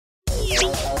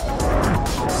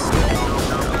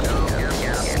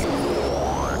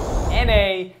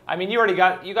NA, I mean, you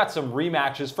got some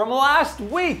rematches from last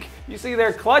week. You see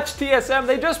their clutch TSM,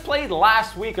 they just played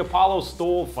last week. Apollo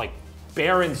stole like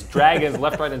Barons, Dragons,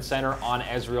 left, right, and center on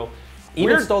Ezreal.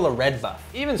 Even stole a red buff.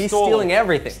 He's stealing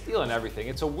everything. Stealing everything.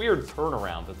 It's a weird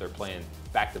turnaround that they're playing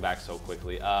back-to-back so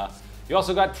quickly. You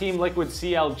also got Team Liquid,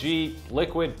 CLG,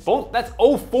 Liquid. Both, that's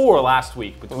 0-4 last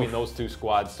week between those two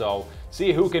squads. So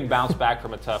see who can bounce back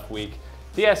from a tough week.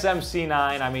 TSM,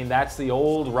 C9, I mean, that's the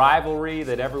old rivalry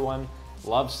that everyone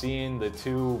loves seeing. The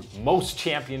two most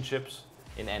championships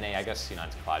in NA. I guess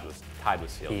C9's tied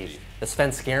with CLG. The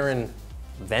Svenskeren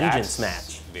vengeance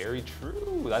match. Very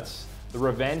true. That's the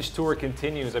revenge tour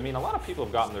continues. I mean, a lot of people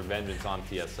have gotten their vengeance on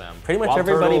TSM. Pretty much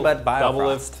everybody but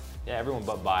Biofrost. Yeah, everyone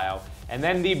but Bio. And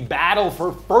then the battle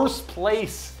for first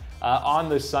place on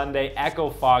the Sunday, Echo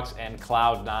Fox and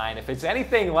Cloud9. If it's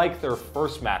anything like their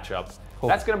first matchup,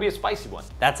 that's going to be a spicy one.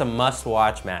 That's a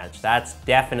must-watch match. That's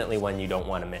definitely one you don't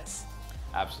want to miss.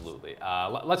 Absolutely.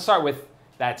 Let's start with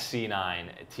that C9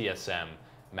 TSM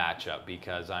matchup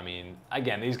because, I mean,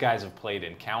 again, these guys have played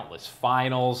in countless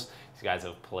finals. These guys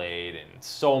have played in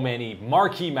so many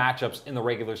marquee matchups in the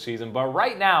regular season. But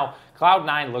right now,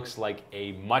 Cloud9 looks like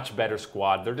a much better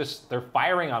squad. They're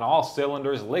firing on all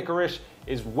cylinders. Licorice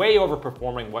is way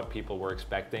overperforming what people were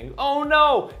expecting. Oh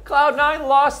no, Cloud9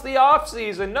 lost the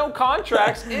offseason. No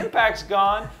contracts, Impact's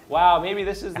gone. Wow, maybe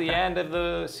this is the end of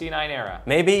the C9 era.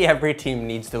 Maybe every team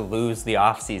needs to lose the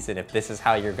offseason if this is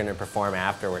how you're going to perform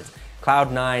afterwards.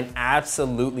 Cloud9,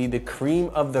 absolutely the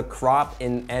cream of the crop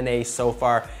in NA so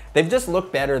far. They've just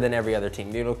looked better than every other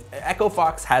team. You know, Echo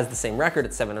Fox has the same record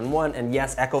at 7-1, and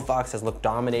yes, Echo Fox has looked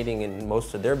dominating in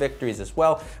most of their victories as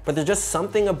well, but there's just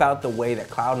something about the way that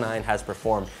Cloud9 has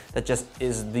performed that just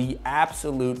is the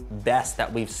absolute best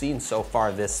that we've seen so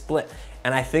far this split.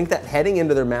 And I think that heading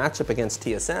into their matchup against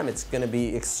TSM, it's going to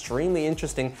be extremely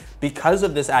interesting because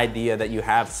of this idea that you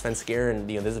have Svenskeren,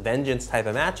 you know, this vengeance type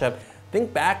of matchup.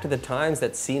 Think back to the times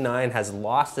that C9 has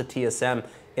lost to TSM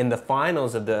in the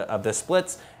finals of the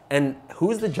splits, and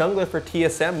who's the jungler for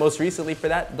TSM most recently for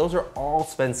that? Those are all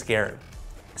Svenskeren.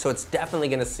 So it's definitely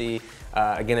going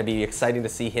to be exciting to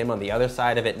see him on the other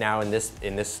side of it now in this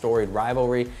storied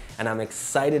rivalry, and I'm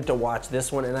excited to watch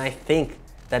this one. And I think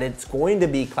that it's going to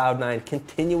be Cloud9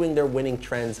 continuing their winning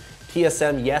trends.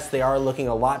 TSM, yes, they are looking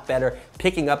a lot better,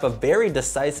 picking up a very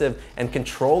decisive and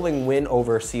controlling win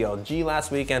over CLG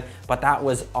last weekend, but that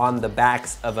was on the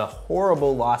backs of a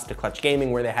horrible loss to Clutch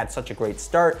Gaming where they had such a great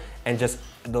start and just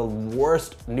the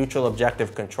worst neutral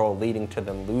objective control leading to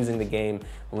them losing the game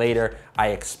later. I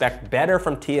expect better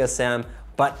from TSM,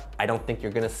 but I don't think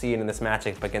you're gonna see it in this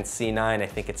matchup against C9. I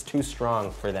think it's too strong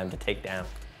for them to take down.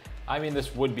 I mean,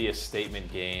 this would be a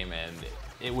statement game, and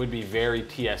it would be very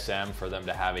TSM for them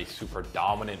to have a super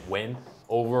dominant win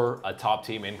over a top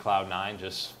team in Cloud9,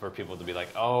 just for people to be like,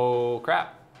 oh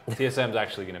crap, TSM's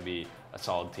actually going to be a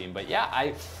solid team. But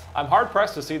yeah, I'm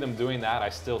hard-pressed to see them doing that. I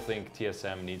still think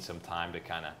TSM needs some time to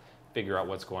kind of figure out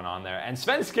what's going on there. And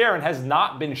Svenskeren has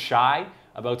not been shy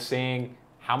about saying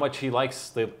how much he likes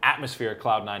the atmosphere at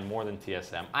Cloud9 more than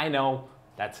TSM. I know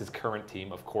that's his current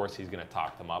team. Of course, he's going to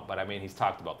talk them up. But I mean, he's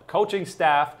talked about the coaching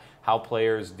staff, how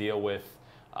players deal with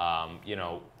you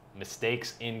know,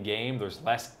 mistakes in game. There's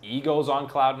less egos on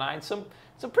Cloud9. Some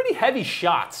pretty heavy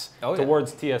shots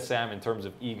towards TSM in terms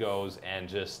of egos and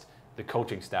just the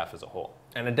coaching staff as a whole.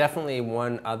 And definitely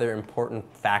one other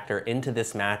important factor into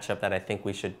this matchup that I think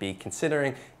we should be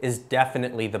considering is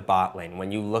definitely the bot lane.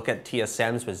 When you look at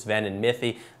TSM's with Sven and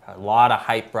Mithy, a lot of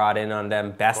hype brought in on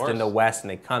them, best in the West, and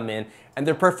they come in, and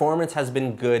their performance has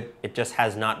been good, it just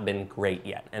has not been great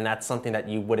yet. And that's something that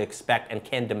you would expect and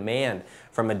can demand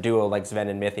from a duo like Sven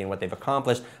and Mithy and what they've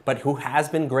accomplished. But who has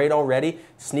been great already,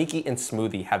 Sneaky and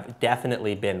Smoothie have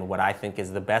definitely been what I think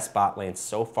is the best bot lane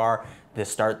so far to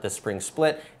start the spring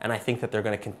split, and I think that they're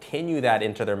going to continue that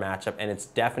into their matchup, and it's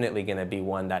definitely going to be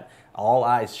one that all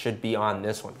eyes should be on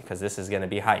this one because this is going to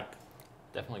be hype.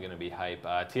 Definitely going to be hype.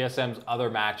 TSM's other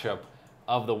matchup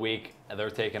of the week, they're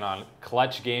taking on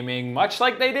Clutch Gaming, much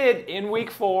like they did in week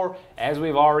 4, as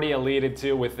we've already alluded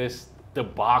to with this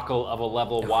debacle of a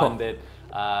level 1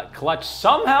 that Clutch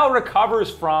somehow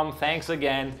recovers from, thanks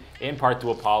again in part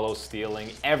to Apollo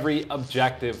stealing every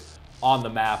objective on the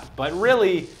map. But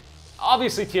really,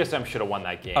 obviously TSM should have won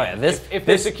that game. Oh yeah, if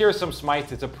they secure some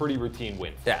smites, it's a pretty routine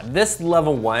win. Yeah, this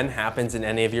level 1 happens in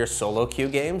any of your solo queue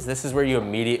games. This is where you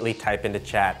immediately type into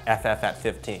chat FF at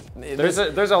 15. There's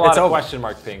a lot of question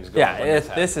mark things going on. Yeah,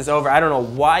 this is over. I don't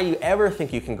know why you ever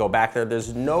think you can go back there.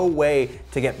 There's no way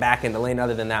to get back in the lane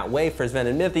other than that way for Sven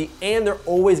and Mithy, and they're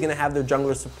always going to have their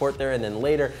jungler support there, and then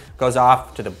later goes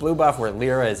off to the blue buff where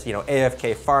Lyra is,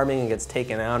 AFK farming and gets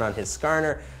taken out on his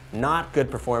Skarner. Not good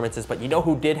performances, but you know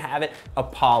who did have it?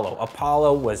 Apollo.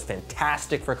 Apollo was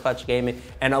fantastic for Clutch Gaming,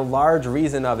 and a large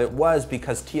reason of it was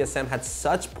because TSM had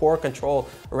such poor control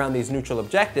around these neutral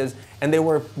objectives, and they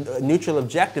were neutral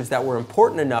objectives that were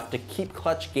important enough to keep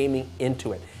Clutch Gaming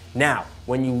into it. Now,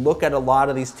 when you look at a lot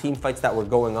of these team fights that were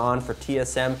going on for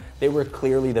TSM, they were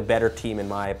clearly the better team in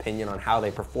my opinion on how they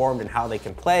performed and how they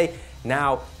can play.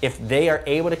 Now, if they are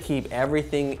able to keep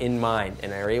everything in mind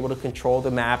and are able to control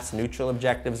the maps, neutral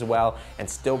objectives well, and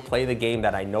still play the game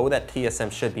that I know that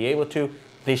TSM should be able to,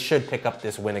 they should pick up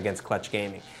this win against Clutch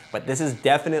Gaming. But this is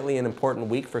definitely an important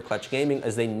week for Clutch Gaming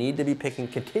as they need to be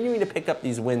continuing to pick up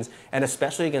these wins, and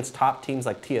especially against top teams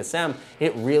like TSM,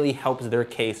 it really helps their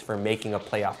case for making a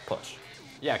playoff push.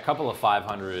 Yeah, a couple of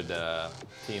 500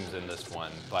 teams in this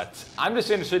one, but I'm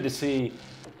just interested to see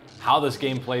how this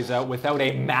game plays out without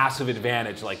a massive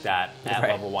advantage like that at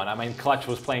level 1. I mean, Clutch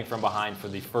was playing from behind for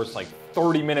the first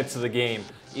 30 minutes of the game,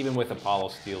 even with Apollo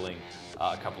stealing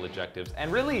a couple objectives.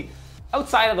 And really,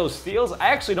 outside of those steals, I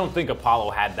actually don't think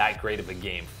Apollo had that great of a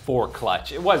game for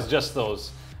Clutch. It was just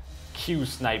those Q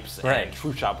snipes and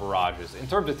true shot barrages. In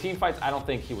terms of team fights, I don't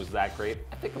think he was that great.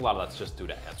 I think a lot of that's just due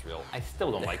to Ezreal. I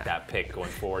still don't like that pick going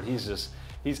forward. He's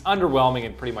underwhelming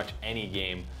in pretty much any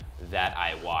game that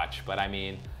I watch. But I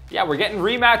mean, yeah, we're getting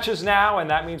rematches now, and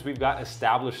that means we've got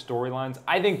established storylines.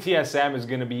 I think TSM is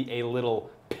going to be a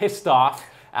little pissed off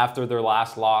after their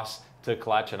last loss to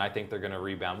Clutch, and I think they're going to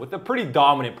rebound with a pretty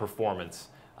dominant performance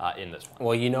in this one.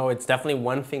 Well, it's definitely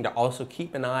one thing to also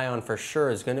keep an eye on for sure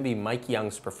is going to be Mike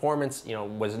Young's performance.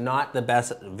 Was not the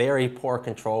best, very poor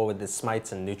control with his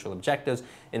smites and neutral objectives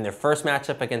in their first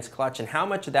matchup against Clutch, and how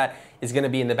much of that is going to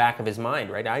be in the back of his mind,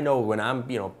 right? I know when I'm,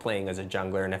 playing as a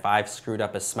jungler, and if I've screwed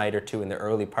up a smite or two in the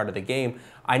early part of the game,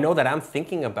 I know that I'm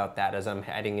thinking about that as I'm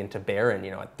heading into Baron,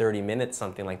 at 30 minutes,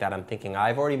 something like that. I'm thinking,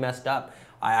 I've already messed up.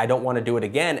 I don't want to do it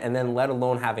again, and then let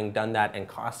alone having done that and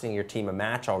costing your team a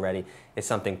match already is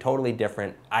something totally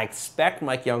different. I expect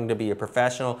Mike Young to be a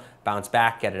professional, bounce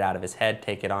back, get it out of his head,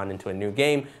 take it on into a new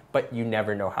game, but you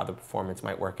never know how the performance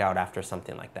might work out after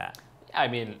something like that. I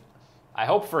mean, I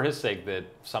hope for his sake that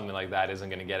something like that isn't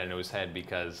going to get into his head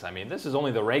because, I mean, this is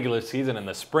only the regular season and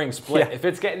the spring split. Yeah. If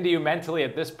it's getting to you mentally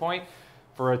at this point,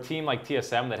 for a team like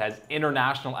TSM that has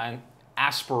international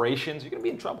aspirations, you're going to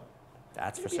be in trouble.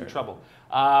 That's for sure. Trouble.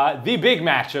 The big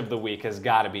match of the week has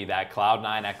got to be that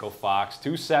Cloud9 Echo Fox,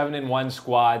 2 7-1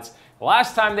 squads. The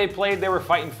last time they played, they were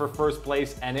fighting for first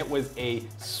place, and it was a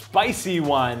spicy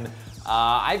one.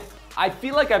 I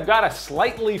feel like I've got to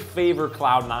slightly favor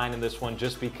Cloud9 in this one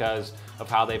just because of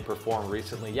how they performed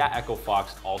recently. Yeah, Echo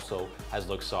Fox also has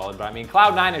looked solid, but I mean,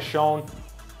 Cloud9 has shown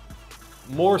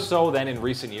more so than in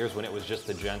recent years when it was just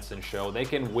the Jensen show. They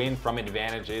can win from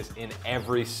advantages in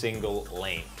every single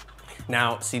lane.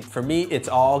 Now, see, for me, it's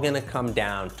all going to come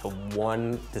down to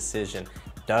one decision.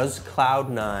 Does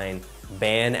Cloud9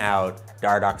 ban out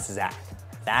Dardoch's Zac?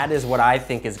 That is what I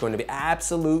think is going to be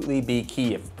absolutely be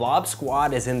key. If Blob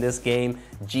Squad is in this game,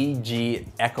 GG,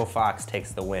 Echo Fox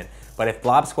takes the win. But if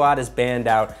Blob Squad is banned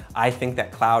out, I think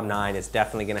that Cloud9 is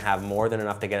definitely going to have more than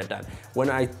enough to get it done. When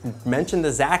I mentioned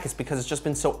the Zac, it's because it's just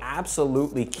been so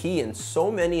absolutely key in so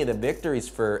many of the victories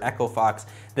for Echo Fox.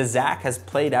 The Zac has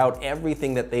played out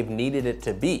everything that they've needed it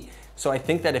to be. So I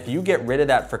think that if you get rid of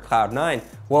that for Cloud9,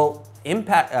 well,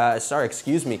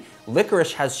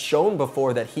 Licorice has shown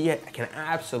before that he can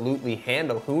absolutely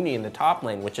handle Huni in the top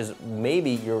lane, which is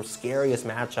maybe your scariest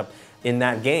matchup in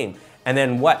that game. And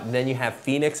then what? Then you have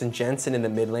Phoenix and Jensen in the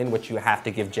mid lane, which you have to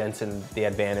give Jensen the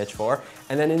advantage for.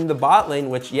 And then in the bot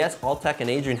lane, which yes, Altec and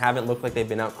Adrian haven't looked like they've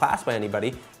been outclassed by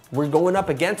anybody, we're going up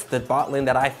against the bot lane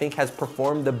that I think has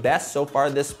performed the best so far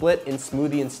this split in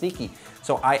Smoothie and Sneaky.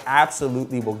 So I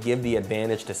absolutely will give the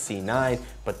advantage to C9,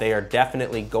 but they are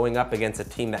definitely going up against a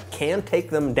team that can take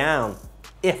them down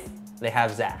if they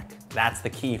have Zac. That's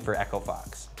the key for Echo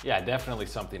Fox. Yeah, definitely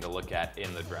something to look at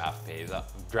in the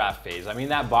draft phase. I mean,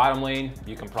 that bottom lane,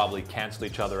 you can probably cancel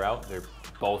each other out. They're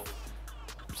both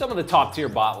some of the top tier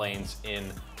bot lanes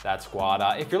in that squad.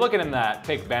 If you're looking in that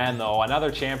pick ban though,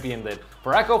 another champion that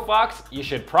for Echo Fox you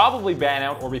should probably ban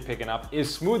out or be picking up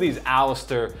is Smoothie's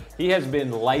Alistair. He has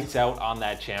been lights out on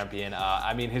that champion.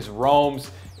 I mean, his roams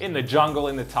in the jungle,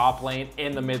 in the top lane,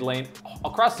 in the mid lane,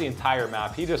 across the entire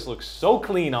map, he just looks so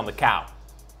clean on the cow.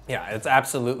 Yeah, it's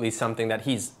absolutely something that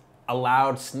he's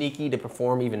allowed Sneaky to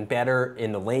perform even better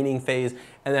in the laning phase,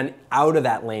 and then out of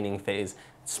that laning phase,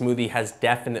 Smoothie has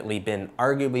definitely been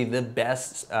arguably the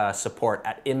best support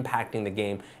at impacting the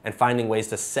game and finding ways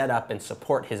to set up and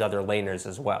support his other laners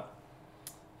as well.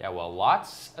 Yeah, well,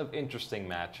 lots of interesting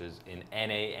matches in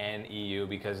NA and EU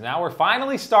because now we're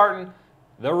finally starting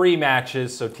the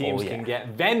rematches so teams can get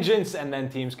vengeance and then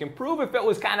teams can prove if it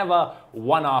was kind of a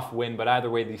one-off win. But either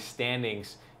way, these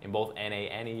standings in both NA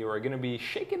and EU are going to be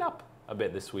shaken up a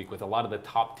bit this week with a lot of the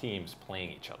top teams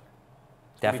playing each other.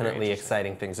 Definitely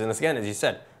exciting things. And again, as you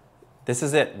said, this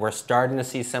is it. We're starting to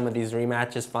see some of these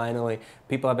rematches finally.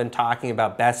 People have been talking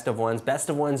about best of ones. Best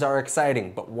of ones are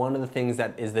exciting, but one of the things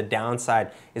that is the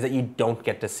downside is that you don't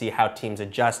get to see how teams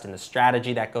adjust and the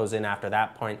strategy that goes in after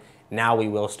that point. Now we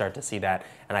will start to see that,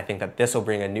 and I think that this will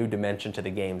bring a new dimension to the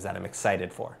games that I'm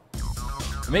excited for.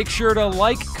 Make sure to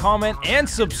like, comment, and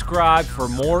subscribe for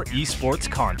more esports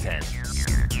content.